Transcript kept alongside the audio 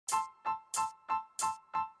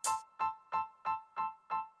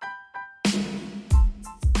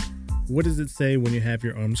What does it say when you have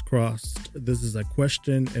your arms crossed? This is a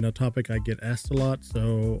question and a topic I get asked a lot,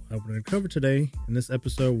 so I'm going to cover today. In this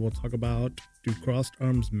episode, we'll talk about, do crossed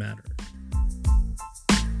arms matter?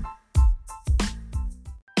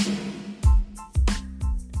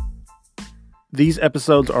 These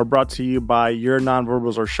episodes are brought to you by Your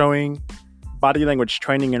Nonverbals Are Showing, body language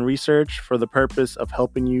training and research for the purpose of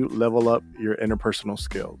helping you level up your interpersonal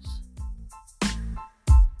skills.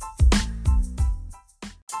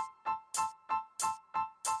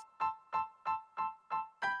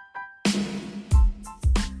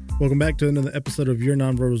 Welcome back to another episode of Your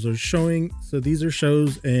Nonverbals Are Showing. So these are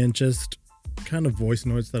shows and just kind of voice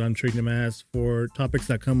notes that I'm treating them as for topics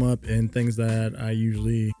that come up and things that I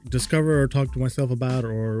usually discover or talk to myself about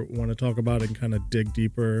or want to talk about and kind of dig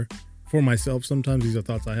deeper for myself. Sometimes these are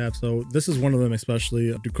thoughts I have. So this is one of them,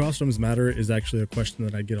 especially. Do crossed arms matter is actually a question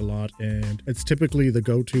that I get a lot. And it's typically the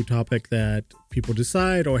go-to topic that people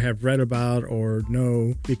decide or have read about or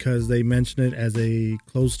know because they mention it as a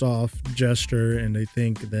closed off gesture and they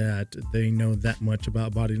think that they know that much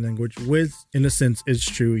about body language, which in a sense is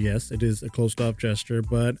true. Yes, it is a closed off gesture,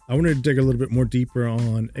 but I wanted to dig a little bit more deeper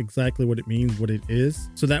on exactly what it means, what it is.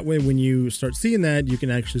 So that way, when you start seeing that, you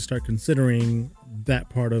can actually start considering that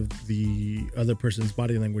part of the other person's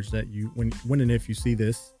body language that you, when and if you see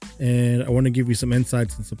this. And I want to give you some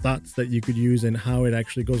insights and some thoughts that you could use and how it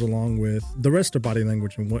actually goes along with the rest of body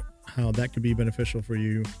language and how that could be beneficial for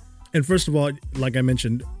you. And first of all, like I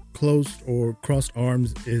mentioned, closed or crossed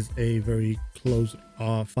arms is a very closed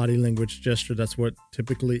off body language gesture. That's what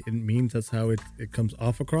typically it means. That's how it comes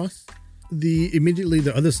off across. The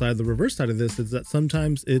other side, the reverse side of this is that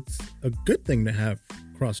sometimes it's a good thing to have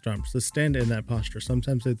crossed arms, to stand in that posture.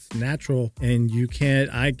 Sometimes it's natural and you can't,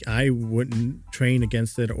 I wouldn't train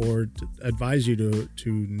against it or advise you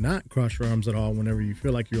to not cross your arms at all whenever you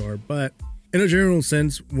feel like you are. But in a general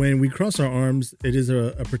sense, when we cross our arms, it is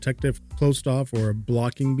a protective, closed off, or a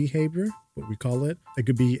blocking behavior, what we call it. It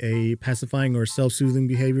could be a pacifying or self-soothing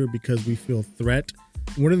behavior because we feel threat.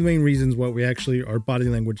 One of the main reasons why our body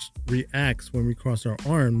language reacts when we cross our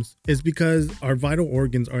arms is because our vital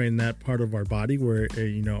organs are in that part of our body where,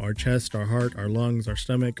 our chest, our heart, our lungs, our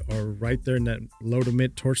stomach are right there in that low to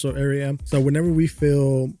mid torso area. So whenever we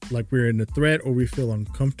feel like we're in a threat or we feel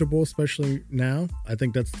uncomfortable, especially now, I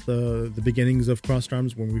think that's the beginnings of crossed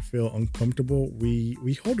arms. When we feel uncomfortable,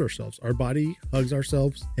 we hold ourselves. Our body hugs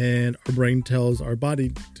ourselves and our brain tells our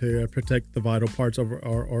body to protect the vital parts of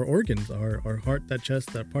our organs, our heart, that chest,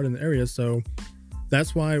 that part in the area. So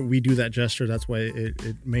that's why we do that gesture. That's why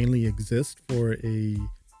it mainly exists for a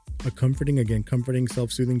comforting,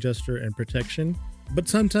 self-soothing gesture and protection. But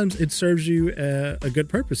sometimes it serves you a good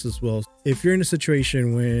purpose as well. If you're in a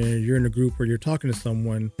situation where you're in a group where you're talking to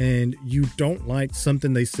someone and you don't like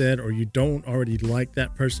something they said, or you don't already like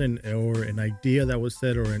that person or an idea that was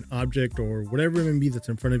said or an object or whatever it may be that's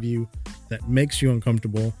in front of you that makes you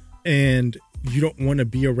uncomfortable, and you don't want to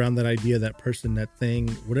be around that idea, that person, that thing,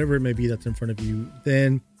 whatever it may be that's in front of you,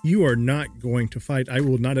 then you are not going to fight. I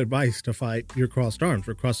will not advise to fight your crossed arms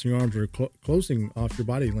or crossing your arms or closing off your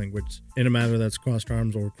body language in a manner that's crossed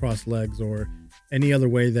arms or crossed legs or any other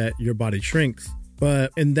way that your body shrinks.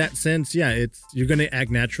 But in that sense, yeah, you're going to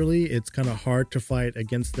act naturally. It's kind of hard to fight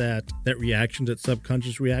against that reaction, that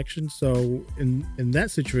subconscious reaction. So in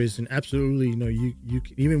that situation, absolutely, you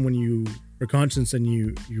even when you are conscious and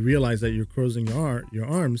you realize that you're closing your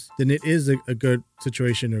arms, then it is a good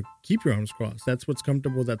situation to keep your arms crossed. That's what's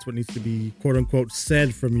comfortable. That's what needs to be, quote unquote,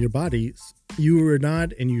 said from your body. You are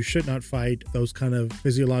not and you should not fight those kind of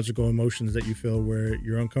physiological emotions that you feel where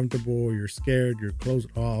you're uncomfortable, you're scared, you're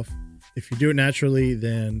closed off. If you do it naturally,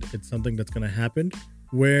 then it's something that's going to happen.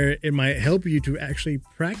 Where it might help you to actually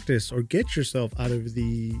practice or get yourself out of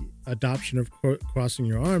the adoption of crossing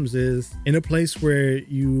your arms is in a place where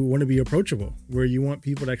you want to be approachable, where you want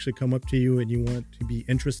people to actually come up to you and you want to be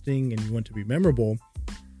interesting and you want to be memorable.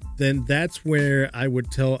 Then that's where I would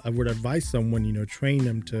advise someone, train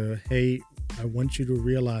them to, hey, I want you to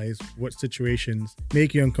realize what situations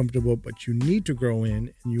make you uncomfortable, but you need to grow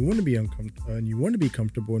in, and you want to be uncomfortable, and you want to be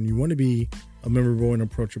comfortable, and you want to be a memorable and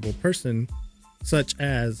approachable person, such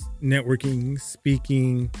as networking,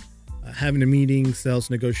 speaking, having a meeting, sales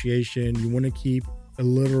negotiation. You want to keep a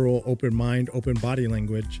literal open mind, open body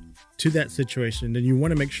language to that situation. Then you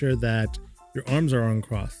want to make sure that your arms are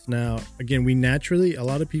uncrossed. Now, again, a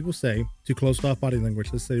lot of people say to closed off body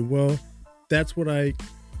language, they say, well, that's what I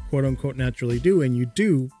quote unquote naturally do. And you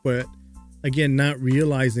do, but again, not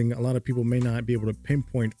realizing a lot of people may not be able to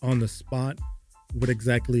pinpoint on the spot what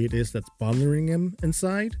exactly it is that's bothering them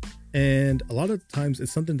inside. And a lot of times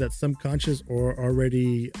it's something that's subconscious or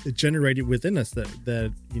already generated within us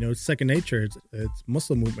that it's second nature. It's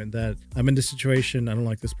muscle movement that I'm in this situation. I don't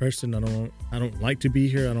like this person. I don't like to be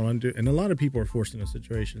here. I don't want to do. And a lot of people are forced into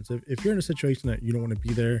situations. If you're in a situation that you don't want to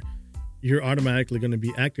be there, you're automatically going to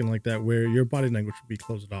be acting like that, where your body language will be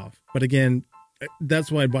closed off. But again,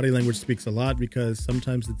 that's why body language speaks a lot, because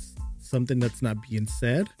sometimes it's something that's not being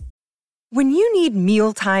said. When you need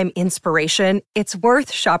mealtime inspiration, it's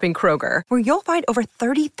worth shopping Kroger, where you'll find over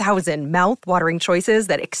 30,000 mouth-watering choices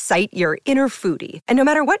that excite your inner foodie. And no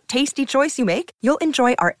matter what tasty choice you make, you'll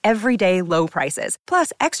enjoy our everyday low prices,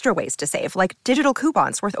 plus extra ways to save, like digital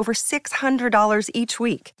coupons worth over $600 each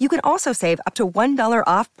week. You can also save up to $1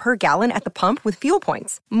 off per gallon at the pump with fuel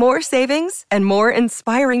points. More savings and more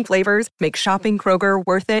inspiring flavors make shopping Kroger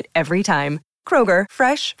worth it every time. Kroger,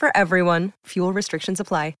 fresh for everyone. Fuel restrictions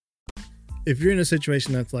apply. If you're in a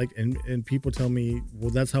situation that's like, and people tell me, well,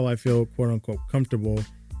 that's how I feel, quote unquote, comfortable.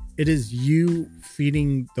 It is you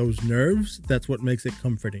feeding those nerves. That's what makes it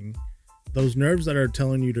comforting. Those nerves that are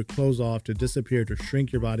telling you to close off, to disappear, to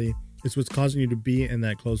shrink your body, is what's causing you to be in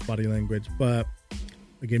that closed body language. But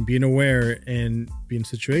again, being aware and being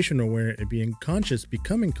situation aware and being conscious,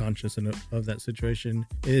 becoming conscious of that situation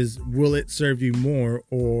will it serve you more?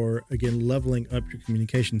 Or again, leveling up your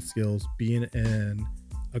communication skills, being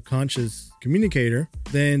a conscious communicator,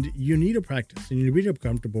 then you need to practice and you need to be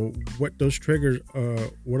comfortable. What are those triggers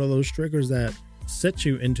that set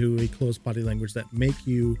you into a closed body language that make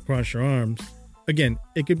you cross your arms? Again,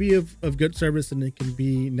 it could be of good service, and it can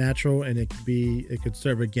be natural, and it could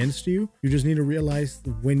serve against you. You just need to realize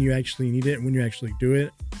when you actually need it and when you actually do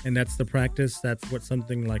it. And that's the practice. That's what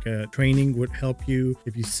something like a training would help you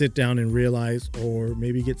if you sit down and realize, or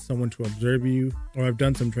maybe get someone to observe you. Or I've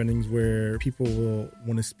done some trainings where people will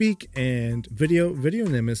want to speak, and video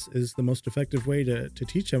them is the most effective way to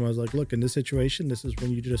teach them. I was like, look, in this situation, this is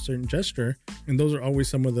when you did a certain gesture. And those are always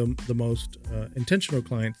some of the most intentional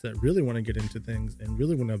clients that really want to get into things and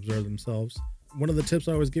really want to observe themselves. One of the tips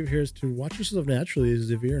I always give here is to watch yourself naturally. Is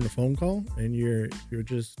if you're in a phone call and you're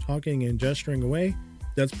just talking and gesturing away,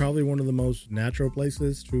 that's probably one of the most natural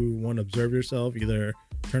places to want to observe yourself. Either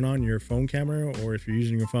turn on your phone camera, or if you're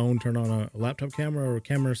using your phone, turn on a laptop camera or a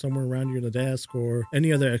camera somewhere around you in the desk, or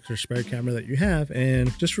any other extra spare camera that you have,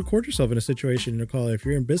 and just record yourself in a situation in a call. If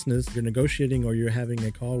you're in business, you're negotiating, or you're having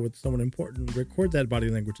a call with someone important, record that body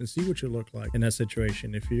language and see what you look like in that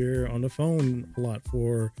situation. If you're on the phone a lot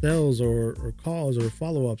for sales or calls or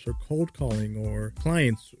follow-ups or cold calling or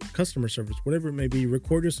clients, customer service, whatever it may be,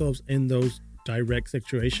 record yourselves in those direct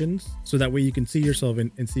situations, so that way you can see yourself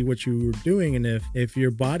and see what you're doing. And if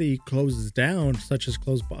your body closes down, such as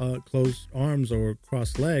closed arms or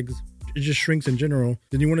crossed legs, it just shrinks in general,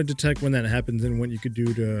 then you want to detect when that happens and what you could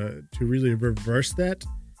do to really reverse that,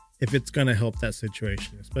 if it's going to help that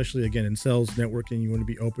situation. Especially again in sales, networking, you want to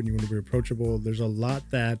be open, you want to be approachable. There's a lot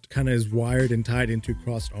that kind of is wired and tied into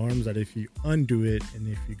crossed arms that if you undo it and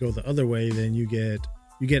if you go the other way, then you get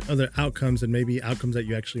other outcomes, and maybe outcomes that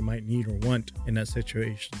you actually might need or want in that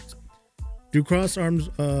situation. So, do crossed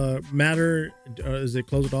arms matter? Is it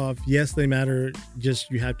closed off? Yes, they matter.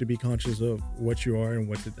 Just you have to be conscious of what you are and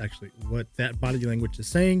what that body language is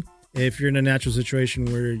saying. If you're in a natural situation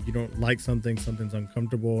where you don't like something's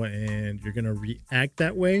uncomfortable and you're gonna react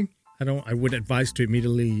that way, I would advise to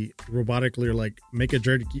immediately robotically, or like make a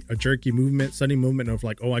jerky movement, sudden movement of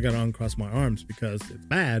like, oh, I gotta uncross my arms because it's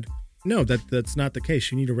bad. No, that's not the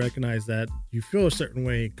case. You need to recognize that you feel a certain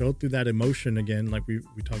way, go through that emotion again, like we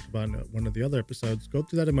talked about in one of the other episodes, go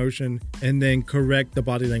through that emotion and then correct the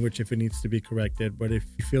body language if it needs to be corrected. But if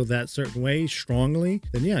you feel that certain way strongly,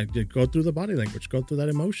 then yeah, go through the body language, go through that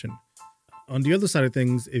emotion. On the other side of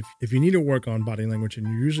things, if you need to work on body language and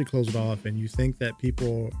you usually close it off and you think that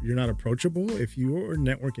you're not approachable, if you're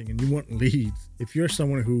networking and you want leads, if you're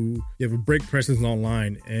someone who you have a big presence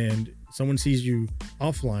online and someone sees you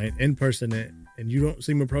offline, in person, and you don't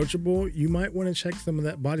seem approachable, you might want to check some of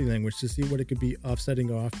that body language to see what it could be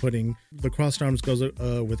offsetting or off-putting. The crossed arms goes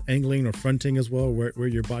with angling or fronting as well, where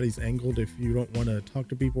your body's angled. If you don't want to talk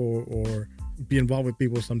to people or be involved with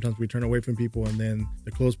people, sometimes we turn away from people, and then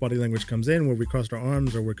the closed body language comes in where we crossed our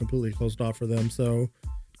arms or we're completely closed off for them. So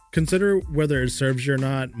consider whether it serves you or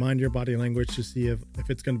not. Mind your body language to see if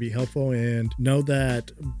it's going to be helpful, and know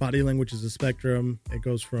that body language is a spectrum. It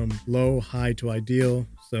goes from low, high to ideal.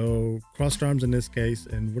 So crossed arms in this case,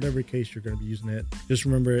 and whatever case you're going to be using it, just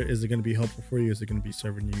remember, is it going to be helpful for you? Is it going to be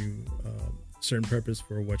serving you a certain purpose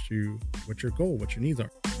for what your goal, what your needs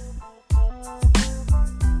are?